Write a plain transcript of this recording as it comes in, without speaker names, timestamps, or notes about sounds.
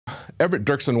Everett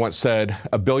Dirksen once said,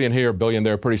 a billion here, a billion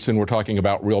there, pretty soon we're talking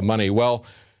about real money. Well,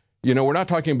 you know, we're not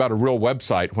talking about a real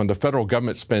website when the federal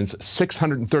government spends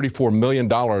 $634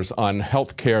 million on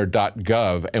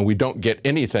healthcare.gov and we don't get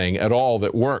anything at all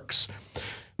that works.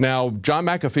 Now, John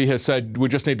McAfee has said we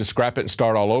just need to scrap it and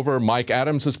start all over. Mike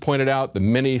Adams has pointed out the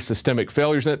many systemic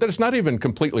failures in it, that it's not even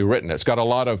completely written. It's got a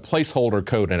lot of placeholder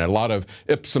code in it, a lot of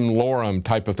ipsum lorem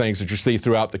type of things that you see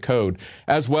throughout the code,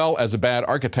 as well as a bad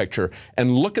architecture.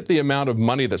 And look at the amount of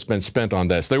money that's been spent on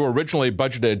this. They were originally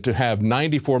budgeted to have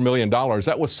 $94 million.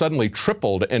 That was suddenly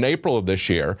tripled in April of this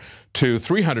year to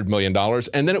 $300 million.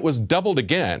 And then it was doubled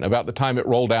again about the time it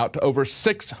rolled out to over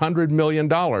 $600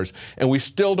 million. And we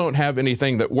still don't have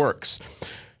anything that works.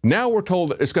 Now we're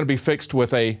told that it's going to be fixed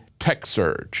with a tech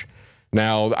surge.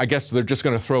 Now, I guess they're just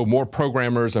going to throw more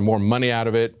programmers and more money out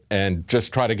of it and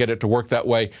just try to get it to work that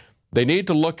way. They need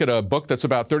to look at a book that's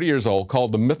about 30 years old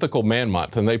called The Mythical Man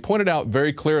Month. And they pointed out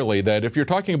very clearly that if you're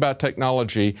talking about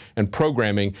technology and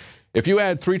programming, if you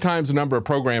add 3 times the number of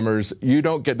programmers, you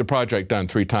don't get the project done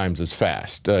 3 times as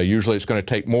fast. Usually it's going to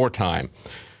take more time.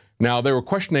 Now, they were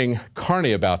questioning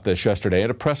Carney about this yesterday at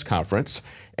a press conference,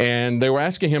 and they were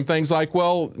asking him things like,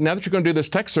 well, now that you're going to do this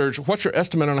tech surge, what's your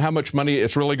estimate on how much money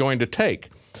it's really going to take?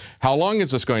 How long is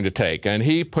this going to take? And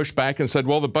he pushed back and said,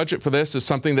 well, the budget for this is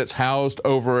something that's housed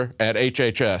over at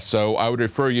HHS, so I would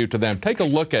refer you to them. Take a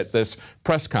look at this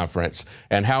press conference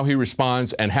and how he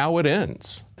responds and how it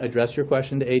ends. Address your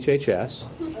question to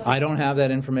HHS. I don't have that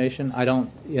information. I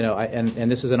don't, you know,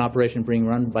 and this is an operation being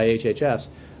run by HHS.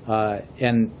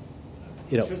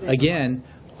 You know, again,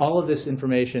 all of this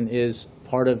information is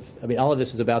part of, I mean, all of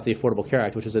this is about the Affordable Care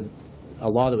Act, which is a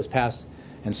law that was passed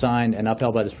and signed and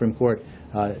upheld by the Supreme Court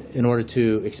in order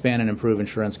to expand and improve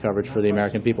insurance coverage for the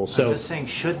American people. So, I'm just saying,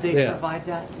 should they provide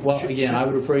that? Well, again, I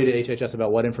would refer you to HHS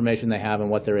about what information they have and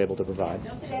what they're able to provide.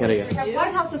 Have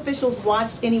White House officials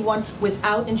watched anyone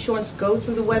without insurance go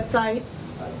through the website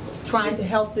trying to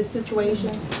help this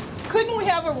situation? Couldn't we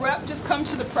have a rep just come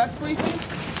to the press briefing?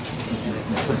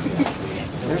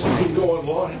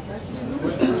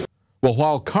 Well,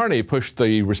 while Carney pushed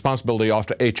the responsibility off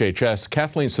to HHS,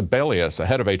 Kathleen Sebelius, the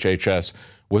head of HHS,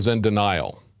 was in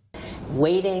denial.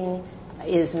 Waiting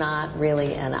is not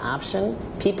really an option.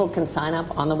 People can sign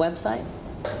up on the website,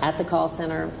 at the call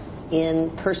center, in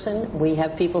person. We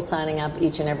have people signing up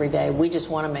each and every day. We just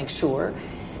want to make sure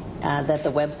that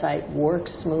the website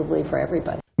works smoothly for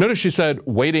everybody. Notice she said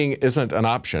waiting isn't an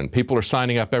option. People are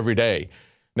signing up every day.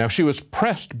 Now, she was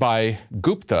pressed by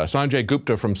Gupta, Sanjay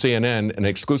Gupta from CNN, in an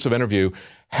exclusive interview,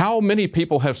 how many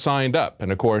people have signed up.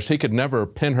 And of course, he could never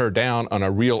pin her down on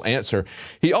a real answer.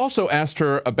 He also asked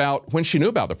her about when she knew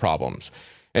about the problems.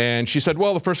 And she said,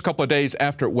 well, the first couple of days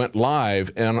after it went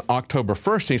live on October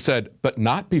 1st, he said, but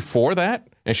not before that?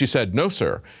 And she said, no,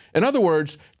 sir. In other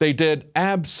words, they did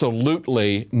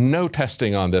absolutely no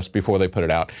testing on this before they put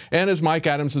it out. And as Mike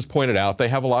Adams has pointed out, they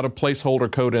have a lot of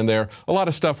placeholder code in there, a lot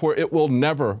of stuff where it will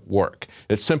never work.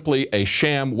 It's simply a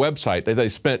sham website that they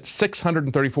spent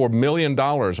 $634 million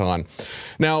on.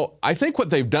 Now, I think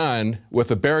what they've done with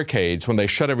the barricades when they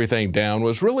shut everything down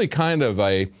was really kind of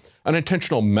an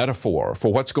unintentional metaphor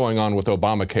for what's going on with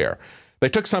Obamacare. They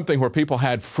took something where people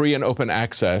had free and open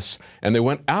access, and they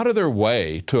went out of their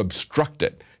way to obstruct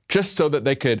it, just so that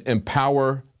they could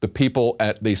empower the people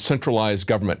at the centralized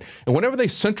government. And whenever they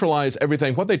centralize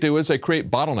everything, what they do is they create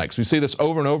bottlenecks. We see this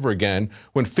over and over again.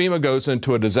 When FEMA goes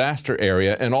into a disaster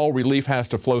area and all relief has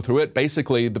to flow through it,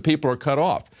 basically the people are cut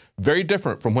off. Very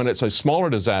different from when it's a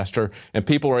smaller disaster and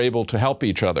people are able to help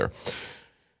each other.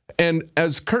 And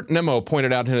as Kurt Nemo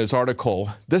pointed out in his article,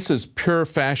 this is pure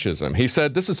fascism. He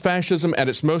said this is fascism at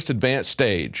its most advanced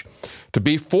stage. To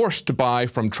be forced to buy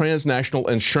from transnational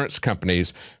insurance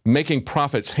companies, making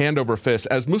profits hand over fist.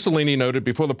 As Mussolini noted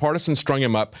before the partisans strung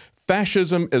him up,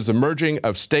 fascism is the merging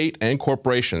of state and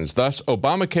corporations. Thus,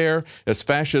 Obamacare is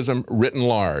fascism written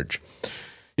large.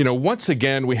 You know, once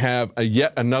again, we have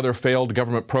yet another failed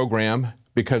government program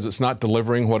because it's not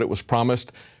delivering what it was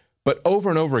promised. But over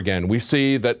and over again, we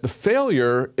see that the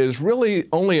failure is really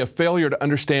only a failure to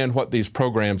understand what these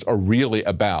programs are really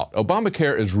about.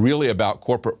 Obamacare is really about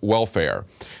corporate welfare.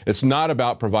 It's not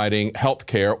about providing health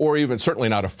care, or even certainly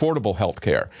not affordable health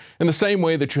care. In the same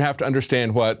way that you have to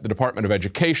understand what the Department of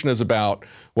Education is about,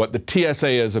 what the TSA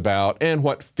is about, and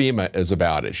what FEMA is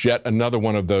about. It's yet another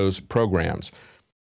one of those programs.